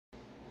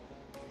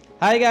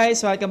Hi guys!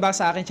 Welcome back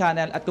sa aking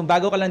channel at kung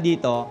bago ka lang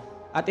dito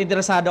at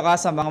interesado ka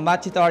sa mga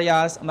math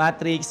tutorials, math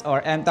tricks,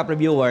 or MTOP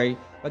reviewer,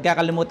 huwag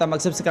kakalimutan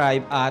mag-subscribe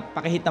at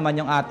pakihit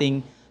naman yung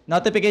ating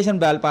notification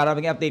bell para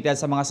maging updated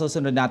sa mga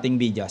susunod nating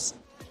videos.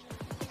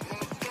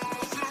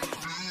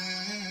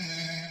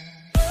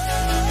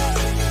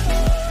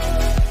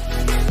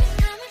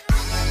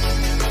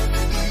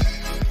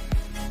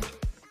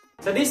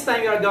 So this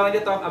time we are going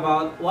to talk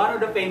about one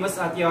of the famous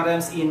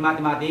theorems in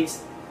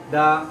mathematics,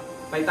 the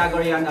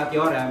Pythagorean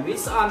Theorem, which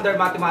is under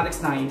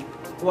Mathematics 9,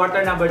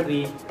 quarter number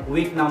 3,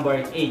 week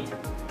number 8.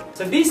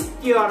 So this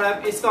theorem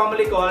is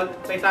commonly called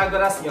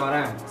Pythagoras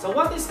Theorem. So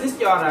what is this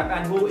theorem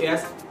and who is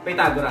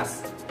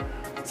Pythagoras?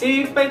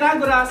 Si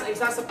Pythagoras ay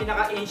isa sa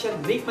pinaka-ancient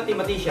Greek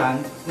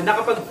mathematician na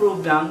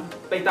nakapag-prove ng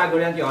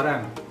Pythagorean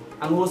Theorem.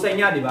 Ang husay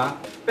niya, di ba?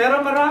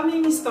 Pero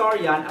maraming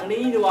historian ang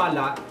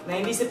naniniwala na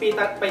hindi si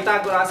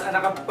Pythagoras ang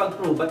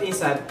nakapag-prove but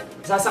instead,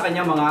 isa sa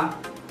kanyang mga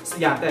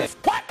estudyante.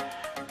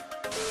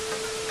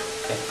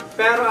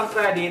 Pero ang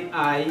credit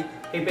ay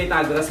kay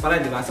Pythagoras pa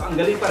rin, di ba? So, ang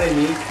galing pa rin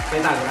ni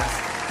Pythagoras.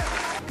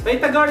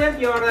 Pythagorean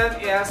Theorem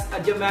is a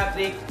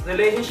geometric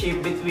relationship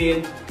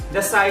between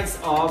the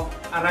sides of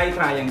a right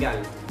triangle.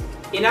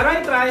 In a right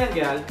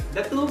triangle,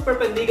 the two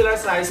perpendicular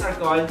sides are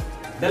called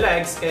the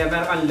legs, kaya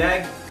meron kang leg,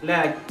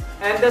 leg,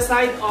 and the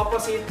side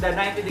opposite the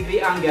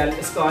 90-degree angle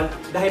is called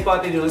the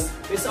hypotenuse,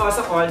 which is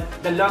also called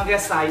the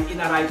longest side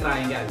in a right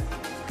triangle.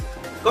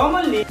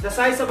 Commonly, the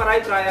sides of a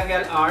right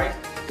triangle are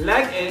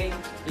leg A,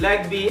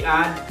 leg B,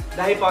 and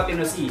the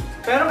hypotenuse E.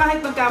 Pero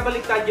kahit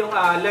magkabaliktad yung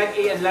leg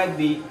A and leg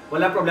B,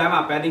 walang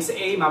problema. Pwedeng si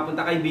A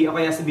mapunta kay B o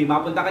kaya si B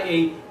mapunta kay A.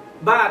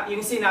 But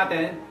yung C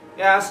natin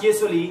is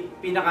usually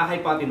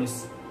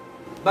pinaka-hypotenuse.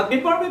 But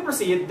before we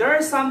proceed, there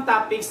are some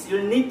topics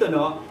you'll need to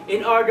know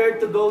in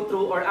order to go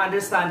through or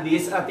understand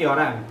this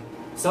theorem.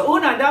 So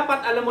una,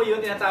 dapat alam mo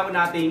yung tinatawag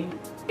nating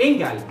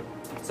angle.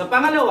 So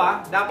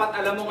pangalawa, dapat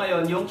alam mo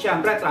ngayon yung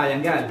syempre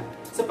triangle.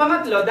 So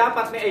pangatlo,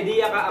 dapat may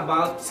idea ka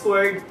about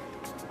squared.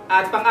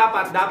 At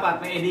pang-apat,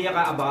 dapat may idea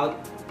ka about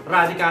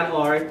radical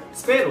or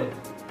square root.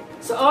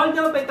 So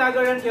although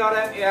Pythagorean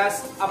Theorem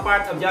is a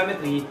part of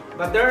geometry,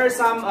 but there are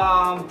some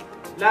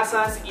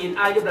lessons in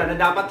algebra na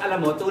dapat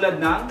alam mo tulad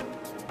ng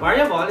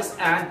variables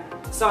and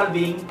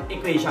solving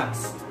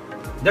equations.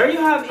 There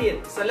you have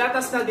it. So let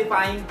us now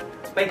define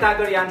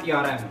Pythagorean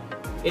Theorem.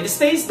 It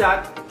states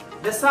that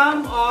the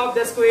sum of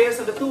the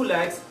squares of the two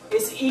legs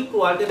is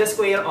equal to the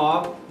square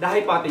of the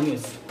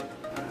hypotenuse.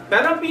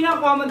 Pero ang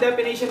pinaka-common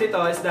definition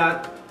nito is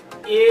that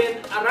in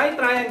a right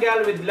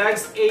triangle with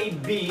legs A,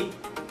 B,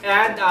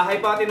 and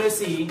hypotenuse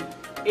C,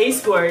 A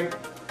squared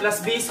plus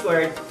B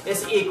squared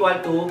is equal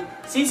to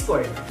C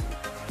squared.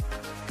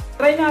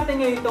 Try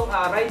natin ngayon itong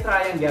right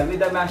triangle with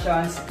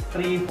dimensions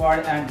 3,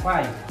 4, and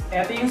 5.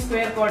 Ito yung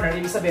square corner,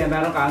 ibig sabihin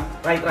meron kang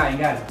right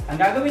triangle. Ang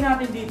gagawin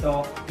natin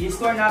dito,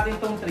 i-square natin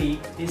itong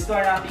 3,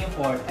 i-square natin yung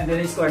 4, and then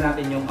i-square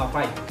natin yung 5.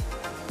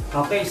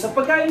 Okay, so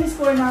pagka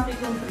i-square natin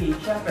yung 3,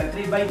 syempre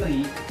 3 by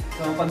 3,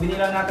 so pag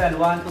binilang natin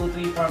 1,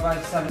 2, 3, 4,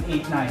 5, 6,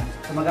 7, 8,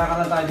 9. So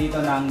magkakaroon tayo dito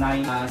ng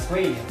 9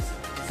 squares.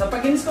 So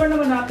pag in-square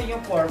naman natin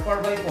yung 4,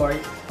 4 by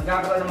 4,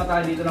 magkakaroon naman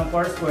tayo dito ng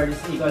 4 squares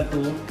is equal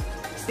to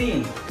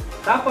 16.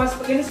 Tapos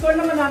pag in-square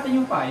naman natin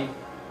yung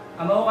 5,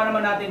 ang makuha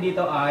naman natin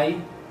dito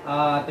ay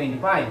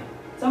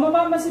 25. So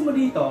mapapansin mo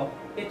dito,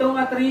 itong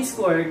 3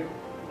 squared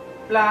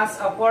plus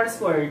 4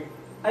 squared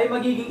ay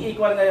magiging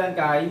equal ngayon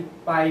kay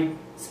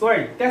 5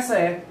 squared.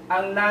 Kasi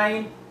ang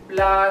 9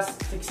 plus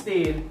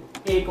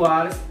 16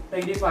 equals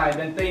 25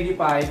 and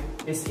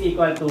 25 is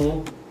equal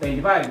to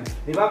 25.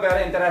 Diba?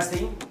 Very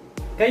interesting.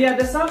 Kaya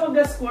the sum of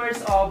the squares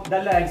of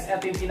the legs,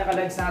 at yung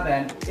pinaka-legs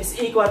natin, is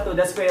equal to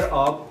the square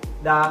of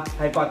the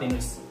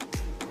hypotenuse.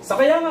 So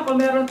kaya nga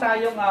kung meron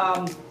tayong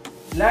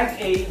leg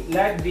A,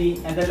 leg B,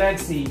 and the leg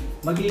C,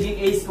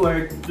 magiging A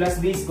squared plus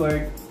B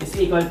squared is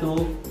equal to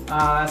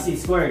C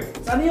squared.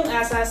 So ano yung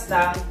essence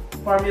ng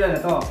formula na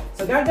to?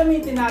 So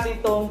gagamitin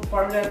natin itong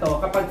formula na to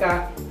kapag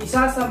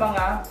isa sa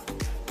mga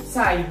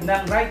side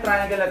ng right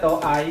triangle na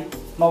to ay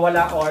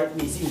mawala or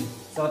missing.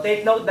 So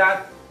take note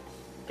that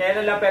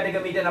kailan lang pwede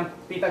gamitin ng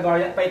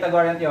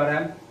Pythagorean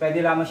Theorem,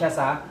 pwede lamang siya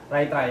sa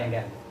right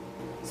triangle.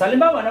 So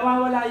halimbawa,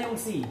 nawawala yung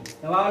C.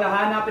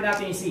 Hanapin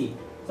natin yung C.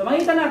 So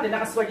makita natin,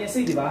 naka-squared yung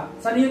C, di ba?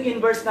 Saan yung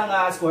inverse ng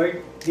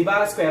squared? Di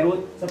ba? Square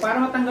root. So para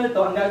matanggal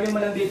to, ang gagawin mo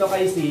lang dito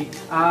kay C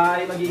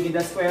ay magiging the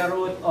square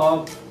root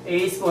of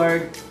A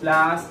squared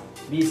plus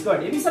B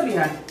squared. Ibig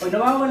sabihin, pag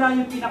nawawala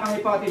yung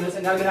pinaka-hypotenuse,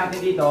 ang gagawin natin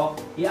dito,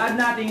 i-add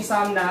natin yung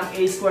sum ng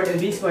A squared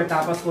and B squared,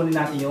 tapos kunin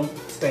natin yung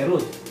square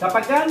root.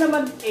 Kapag ka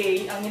naman A,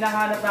 ang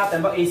hinahanap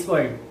natin ba A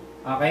squared?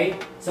 Okay?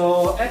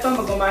 So, eto,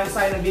 mag-minus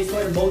tayo ng B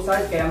squared both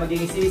sides, kaya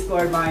magiging C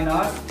squared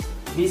minus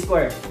B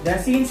squared. Then,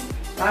 since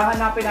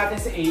hahanapin natin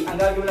si A, ang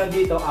gagawin lang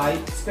dito ay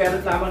square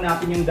root lamang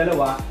natin yung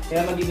dalawa,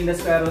 kaya magiging the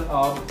square root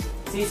of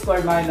C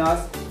squared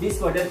minus B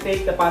squared. Then,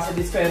 take the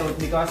positive square root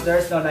because there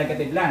is no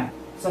negative land.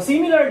 So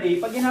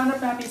similarly, pag hinanap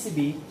natin si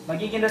B,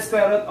 magiging the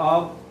square root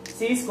of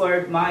C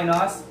squared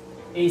minus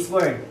A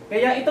squared.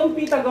 Kaya itong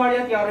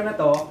Pythagorean Theorem na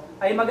to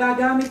ay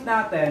magagamit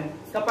natin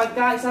kapag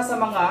isa sa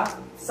mga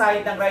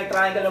side ng right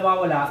triangle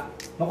nawawala,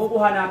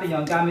 makukuha natin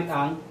yon gamit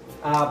ang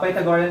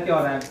Pythagorean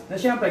Theorem na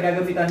siyempre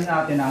gagamitan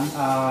natin ng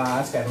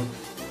square root.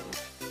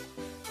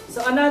 So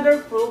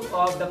another proof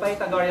of the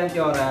Pythagorean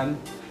Theorem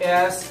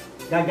is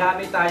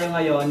gagamit tayo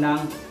ngayon ng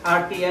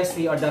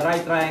RTST or the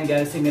Right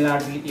Triangle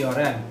Similarity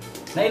Theorem.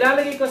 Na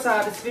ilalagay ko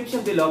sa description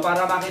below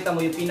para makita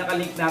mo yung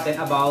pinaka-link natin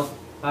about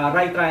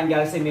Right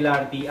Triangle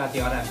Similarity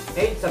Theorem.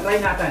 Okay, so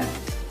try natin.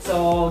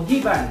 So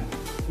given,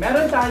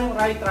 meron tayong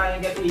right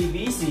triangle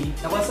ABC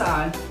na kung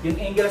saan yung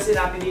angles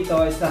natin dito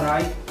is the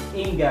right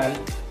angle.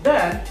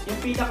 Then, yung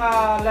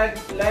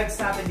pinaka-legs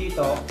natin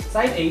dito,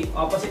 side A,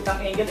 opposite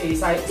ng angle A,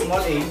 side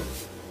small a,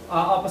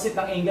 opposite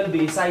ng angle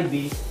B, side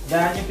B.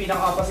 Then, yung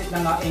pinaka-opposite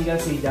ng angle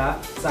C,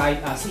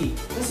 side C.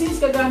 So, since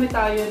gagamit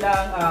tayo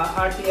ng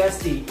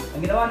RTST,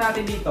 ang ginawa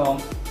natin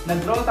dito,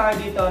 nag-draw tayo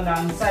dito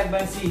ng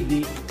segment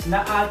CD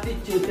na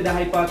altitude to the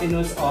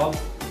hypotenuse of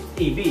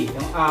AB.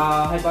 Yung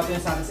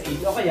hypotenuse natin sa AB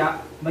o kaya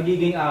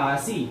magiging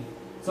C.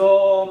 So,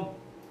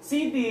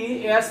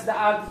 CD is the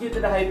altitude to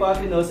the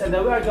hypotenuse and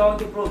then we are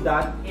going to prove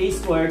that A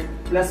squared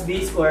plus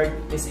B squared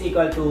is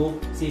equal to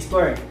C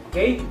squared.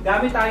 Okay?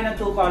 Gamit tayo ng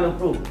two-column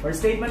proof. For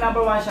statement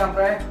number 1,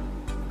 syempre,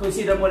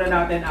 consider muna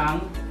natin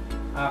ang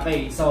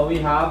okay, so we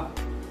have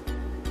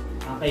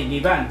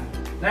given.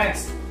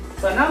 Next,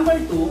 so number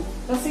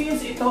 2, so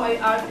since ito ay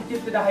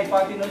altitude to the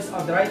hypotenuse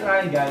of the right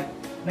triangle,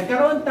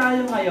 nagkaroon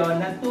tayo ngayon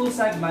ng two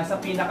segments sa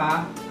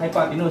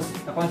pinaka-hypotenuse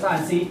na kung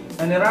saan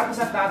na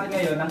nirepresent natin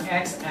ngayon ng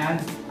x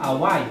and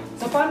y.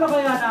 So paano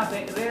kaya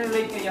natin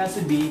i-relate kaya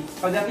si B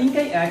pagdating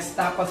kay x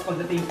tapos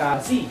pagdating kay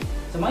C?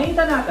 So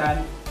makita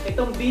natin,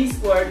 itong B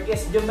squared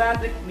is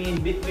geometric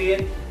mean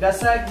between the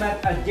segment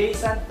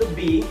adjacent to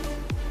B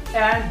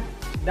and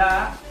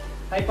the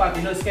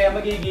hypotenuse. Kaya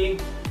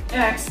magiging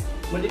x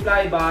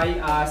multiplied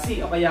by C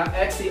o kaya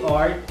xc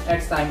or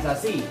x times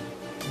C.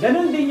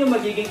 Ganon din yung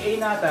magiging A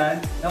natin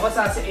na kung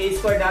saan si A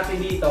squared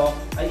natin dito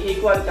ay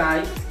equal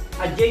kay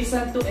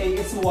adjacent to A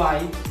is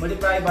Y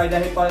multiplied by the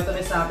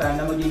hypotenuse natin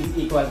na magiging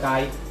equal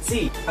kay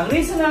C. Ang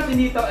reason natin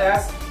dito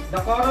is the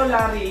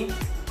corollary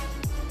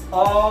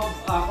of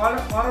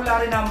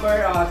corollary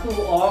number 2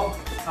 of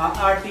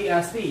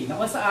RTST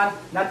na kung saan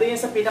natin yun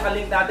sa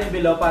pinaka-link natin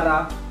below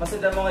para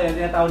masundan mo ngayon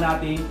tinatawag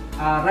natin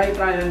Right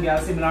Triangle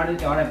Similarity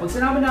Theorem. Pag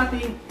sinabi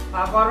natin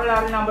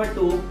corollary number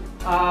 2,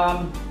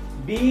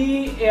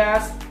 B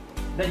is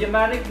the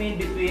geometric mean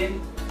between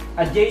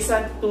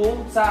adjacent to,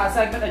 sa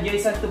segment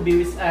adjacent to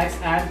B is x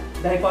and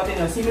the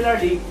hypotenuse.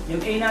 Similarly, yung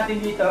A natin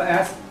dito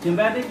is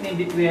geometric mean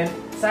between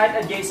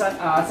segment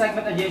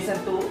adjacent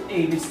to A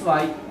which is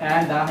y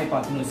and the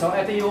hypotenuse. So,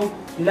 ito yung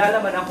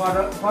nilalaman ng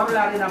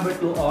corollary number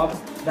 2 of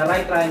the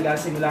Right Triangle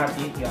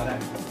Similarity Theorem.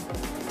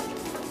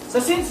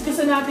 So, since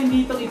gusto natin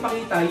dito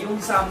ipakita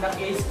yung sum ng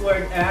A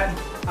squared and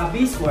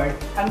B squared,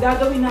 ang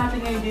gagawin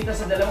natin ngayon dito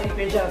sa dalawang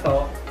equation na to,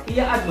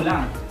 i-add mo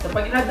lang. So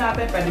pag in-add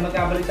natin, pwede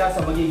magkabalik tayo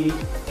sa magiging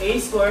A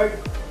squared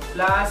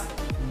plus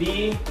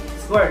B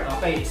squared.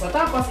 Okay, so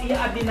tapos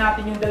i-add din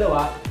natin yung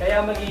dalawa,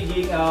 kaya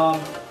magiging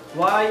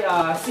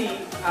YC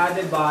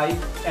added by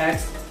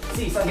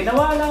XC. So ang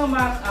ginawa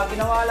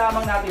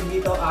lamang natin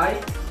dito ay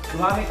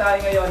gumamit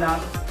tayo ngayon ng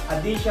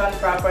addition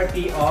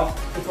property of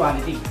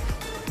equality.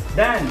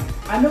 Then,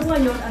 ano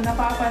ngayon ang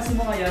napapansin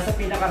mo ngayon sa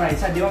pinaka-right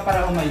side? Di ba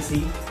parang may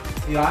C?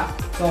 Diba?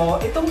 So,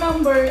 itong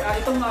number,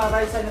 itong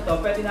right side na to,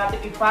 pwede natin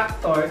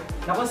i-factor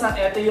na kung saan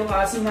ito yung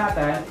C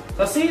natin.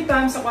 So, C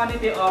times the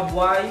quantity of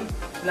Y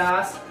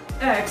plus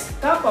X.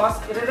 Tapos,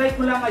 i-rewrite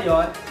mo lang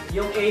ngayon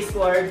yung A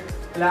squared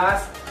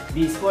plus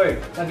B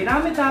squared. So,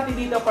 ginamit natin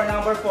dito for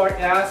number 4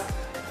 is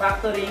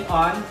factoring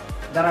on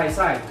the right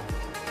side.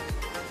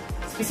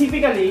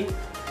 Specifically,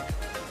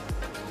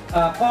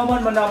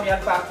 common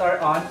monomial factor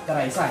on the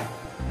right side.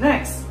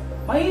 Next,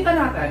 makikita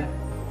natin,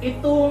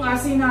 itong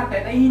C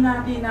natin ay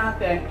hinati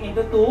natin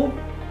into two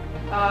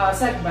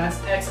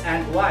segments, X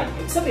and Y.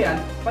 Ibig sabihin,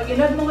 pag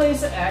in-add mo ngayon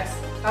sa X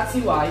at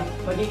si Y,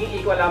 magiging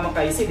equal lamang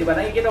kay C. Di ba?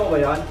 Nakikita mo ba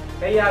yun?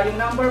 Kaya yung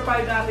number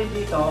 5 natin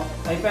dito,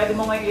 ay pwede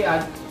mo ngayon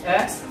i-add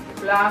X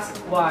plus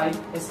Y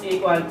is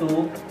equal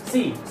to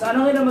C. So,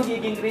 ano nga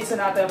magiging reason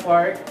natin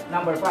for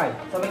number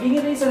 5? So,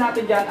 magiging reason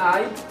natin dyan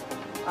ay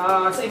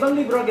sa ibang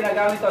libro,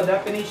 ginagamit ito,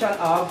 definition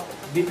of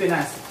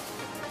betweenness.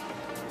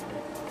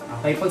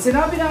 Okay, pag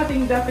sinabi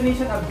natin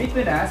definition of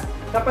betweenness,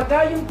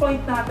 kapag yung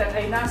point natin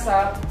ay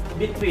nasa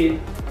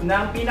between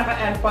ng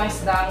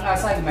pinaka-endpoints ng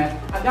segment,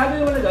 ang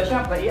gagawin mo na doon,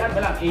 syempre, i-add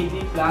mo lang AD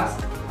plus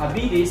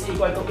BD is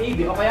equal to AB,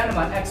 o kaya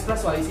naman X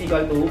plus Y is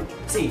equal to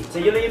C. So,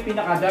 yun lang yung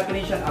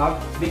pinaka-definition of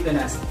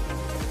betweenness.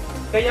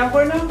 Kaya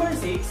for number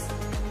 6,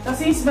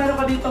 since meron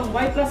ka ditong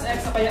Y plus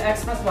X o kaya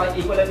X plus Y,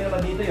 equal lang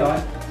naman dito yon,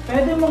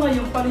 pwede mo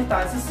ngayong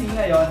palitan sa C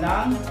ngayon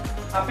ng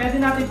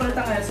pwede natin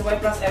palitan ngayon sa Y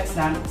plus X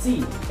ng C.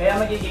 Kaya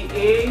magiging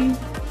A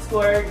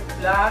squared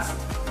plus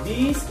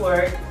B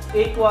squared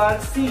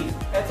equals C.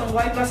 Itong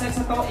Y plus X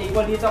na ito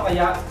equal dito,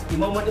 kaya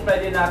i-multiply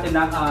din natin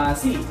ng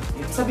C.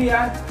 Ibig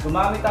sabihin,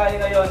 gumamit tayo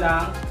ngayon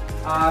ng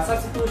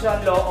substitution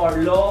law or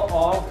law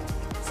of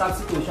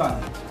substitution.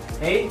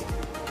 Okay?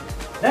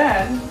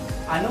 Then,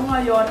 ano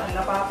ngayon ang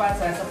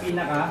napapansin sa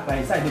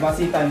pinaka-right side? Di ba?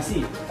 C times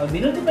C. Pag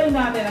minultiply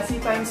natin ang C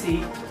times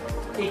C,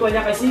 equal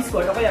niya kay C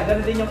squared. O kaya,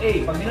 ganun din yung A.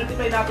 Pag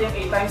minultiply natin yung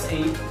A times A,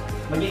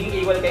 magiging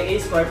equal kay A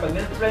squared. Pag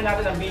minultiply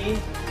natin ang B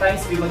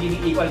times B,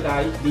 magiging equal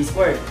kay B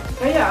squared.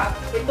 Kaya,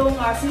 itong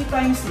C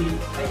times C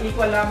ay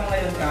equal lamang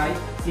ngayon kay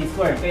C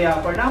squared. Kaya,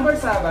 for number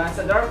 7,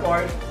 so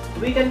therefore,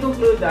 we can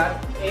conclude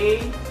that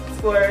A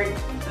squared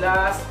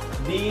plus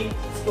B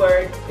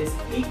squared is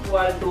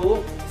equal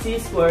to C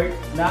squared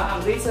na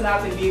ang reason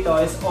natin dito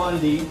is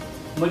only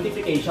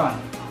multiplication.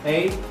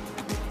 Okay?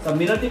 So,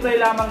 minultiply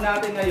lamang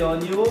natin ngayon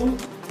yung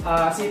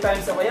C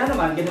times, so kaya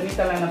naman,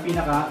 ginamitan lang ng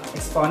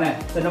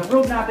pinaka-exponent. So,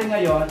 na-prove natin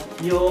ngayon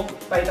yung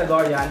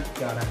Pythagorean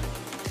Theorem.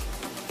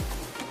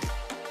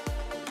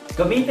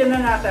 Gamitin na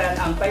natin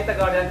ang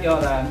Pythagorean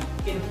Theorem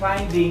in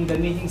finding the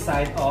missing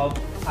side of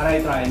a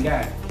right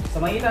triangle.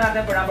 So, makikita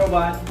natin for number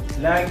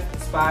 1, leg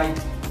is 5,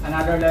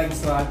 another leg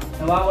is 12.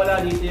 Nawawala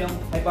dito yung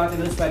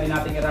hypotenuse, pwede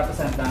natin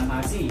i-represent ng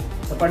C.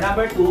 So, for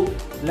number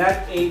 2,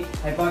 leg 8,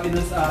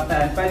 hypotenuse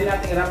 10, pwede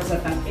natin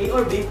i-represent ng A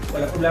or B.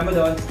 Wala problema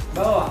doon.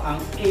 Bawa, ang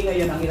A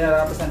ngayon ang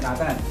i-represent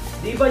natin.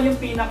 Di ba yung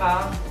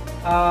pinaka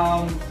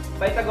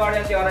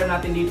Pythagorean Theorem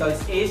natin dito is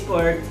A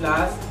squared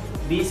plus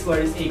B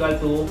squared is equal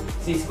to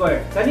C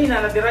squared.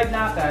 Kanina, na-derive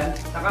natin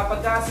na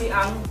kapag kasi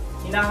ang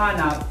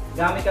hinahanap,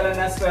 gamit ka lang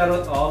ng square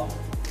root of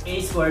A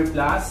squared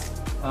plus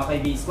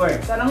kay B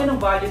squared. So, ano yung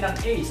value ng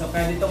A? So,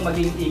 pwede itong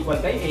maging equal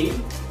kay A.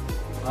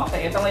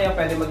 Okay, ito ngayon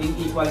pwede maging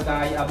equal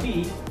kay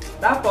B.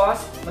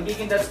 Tapos,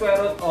 magiging the square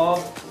root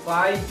of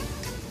 5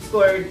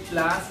 squared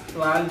plus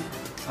 12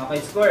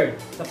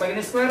 squared. So, pag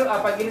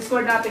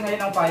in-square natin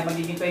ngayon ang 5,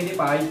 magiging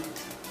 25.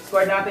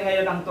 Square natin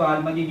ngayon ang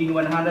 12, magiging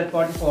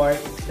 144.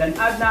 Then,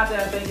 add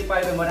natin ang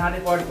 25 and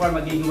 144,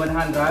 magiging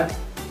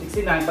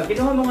 169. Pag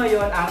kinuha mo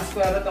ngayon ang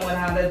square root ng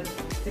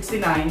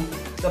 169,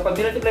 so, pag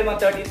multiply mo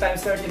 30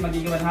 times 30,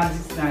 magiging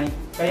 169.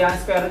 Kaya ang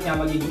square root niya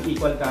magiging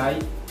equal kay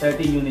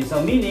 13 units. So,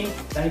 meaning,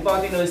 the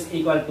hypotenuse is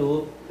equal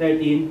to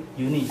 13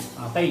 units.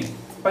 Okay.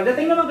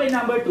 Pagdating naman kay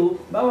number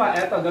 2, bawa,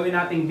 eto, gawin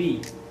nating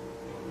B.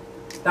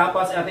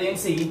 Tapos, eto yung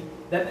C.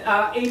 Then,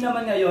 A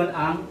naman ngayon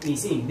ang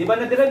missing. Di ba,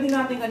 na-derive din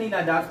natin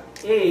kanina that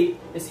A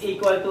is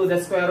equal to the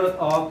square root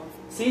of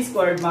C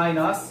squared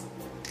minus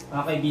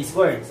B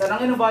squared. So,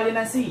 ano yung value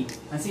ng C?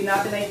 Ang C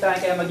natin ay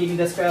 10, kaya magiging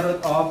the square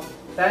root of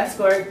 10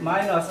 squared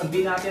minus, ang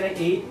B natin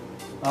ay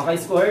 8,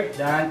 squared.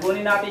 Then,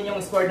 kunin natin yung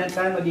squared ng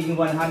 10, magiging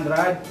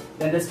 100.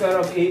 Then, the square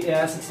of 8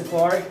 is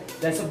 64.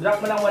 Then,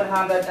 subtract mo lang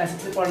 100 and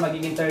 64,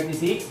 magiging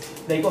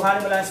 36. Then, kuhanin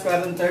mo lang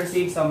square ng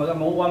 36. So,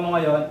 makukuha mo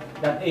ngayon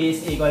that A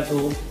is equal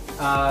to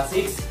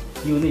 6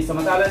 units.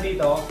 Samantalang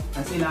dito,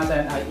 ang C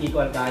natin ay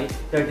equal kay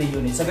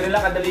 30 units. So, ganun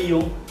lang kadali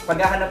yung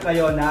paghahanap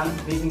ngayon ng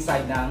missing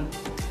side ng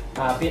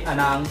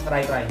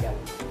right triangle.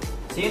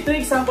 So, yung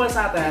 2 examples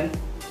natin,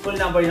 full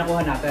number yung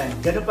nakuha natin.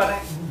 Ganun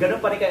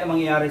pa rin kaya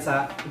mangyayari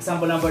sa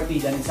example number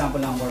 3 dan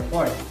example number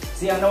 4.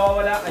 So, ang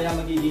nawawala kaya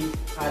magiging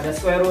the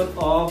square root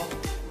of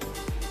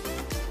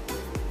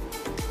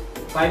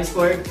 5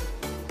 squared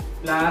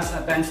plus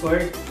 10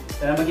 squared.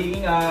 Then,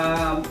 magiging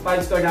 5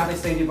 squared natin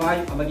is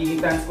 25. Ang magiging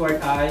 10 squared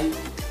ay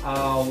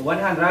 100.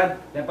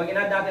 Then, pag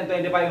in-add natin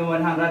 25 and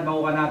 100,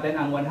 makuha natin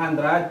ang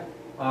 100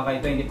 kay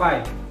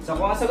 25. So,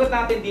 kung ang sagot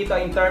natin dito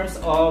in terms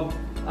of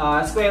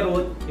square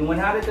root, yung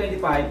 125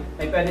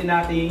 ay pwede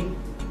nating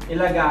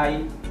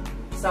ilagay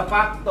sa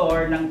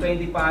factor ng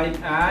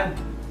 25 and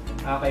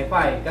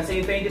 5.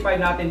 Kasi yung 25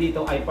 natin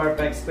dito ay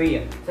perfect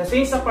square. So,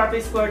 since sa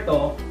perfect square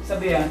to,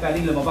 sabihin,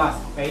 pwedeng lumabas.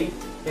 Okay?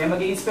 Kaya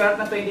magiging square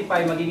root ng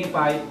 25, magiging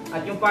 5.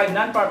 At yung 5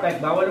 non-perfect,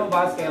 bawal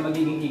lumabas, kaya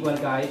magiging equal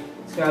kay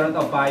square root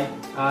of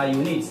 5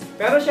 units.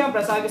 Pero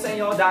syempre, sabi ko sa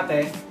inyo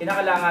dati,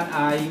 kinakailangan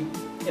ay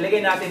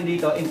ilagay natin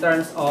dito in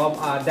terms of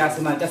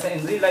decimal. Kasi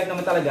in real life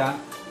naman talaga,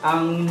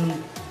 ang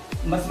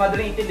mas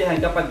madaling intindihan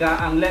kapag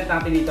ang length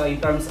natin dito in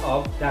terms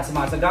of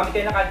decimal. So, gamit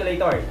kayo ng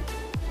calculator.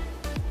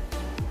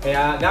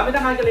 Kaya, gamit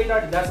ang calculator,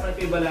 the decimal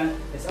equivalent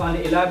is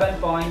only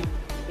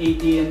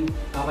 11.18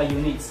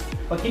 units.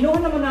 Pag kinuha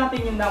naman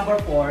natin yung number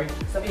 4,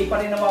 so A pa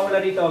rin nawawala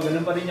dito,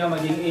 ganun pa rin yung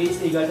maging A is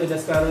equal to the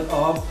square root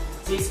of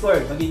C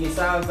squared. Magiging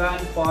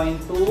 7.2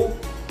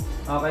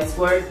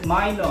 squared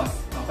minus.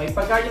 Okay,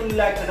 pagka yung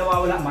like na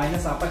nawawala,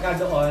 minus pagka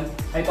doon,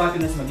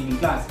 hypotenuse magiging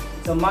plus.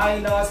 So,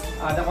 minus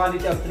the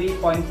quantity of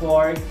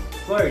 3.4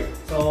 squared.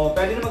 So,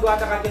 pwede na magawa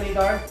sa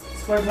calculator.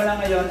 Squared mo lang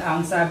ngayon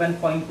ang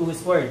 7.2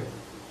 squared.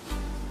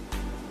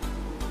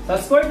 So,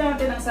 squared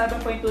natin ang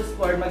 7.2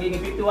 squared, magiging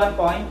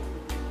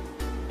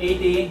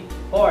 51.84.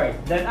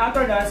 Then,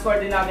 after that,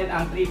 squared din natin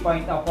ang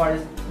 3.4.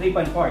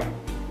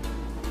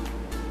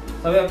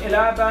 So, we have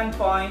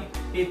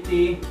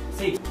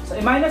 11.56. So,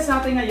 i-minus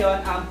natin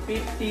ngayon ang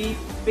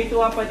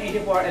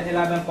 51.84 and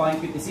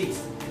 11.56.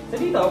 So,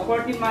 dito,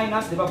 14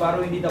 minus, di ba,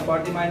 baruin dito,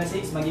 14 minus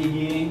 6,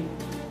 magiging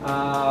 8.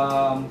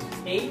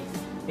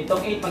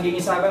 Itong 8,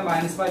 magiging 7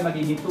 minus 5,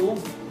 magiging 2.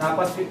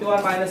 Tapos,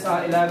 51 minus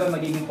 11,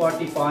 magiging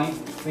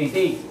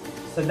 40.28.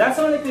 So,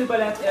 that's all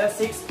equivalent is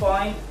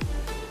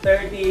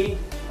 6.30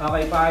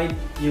 5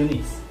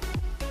 units.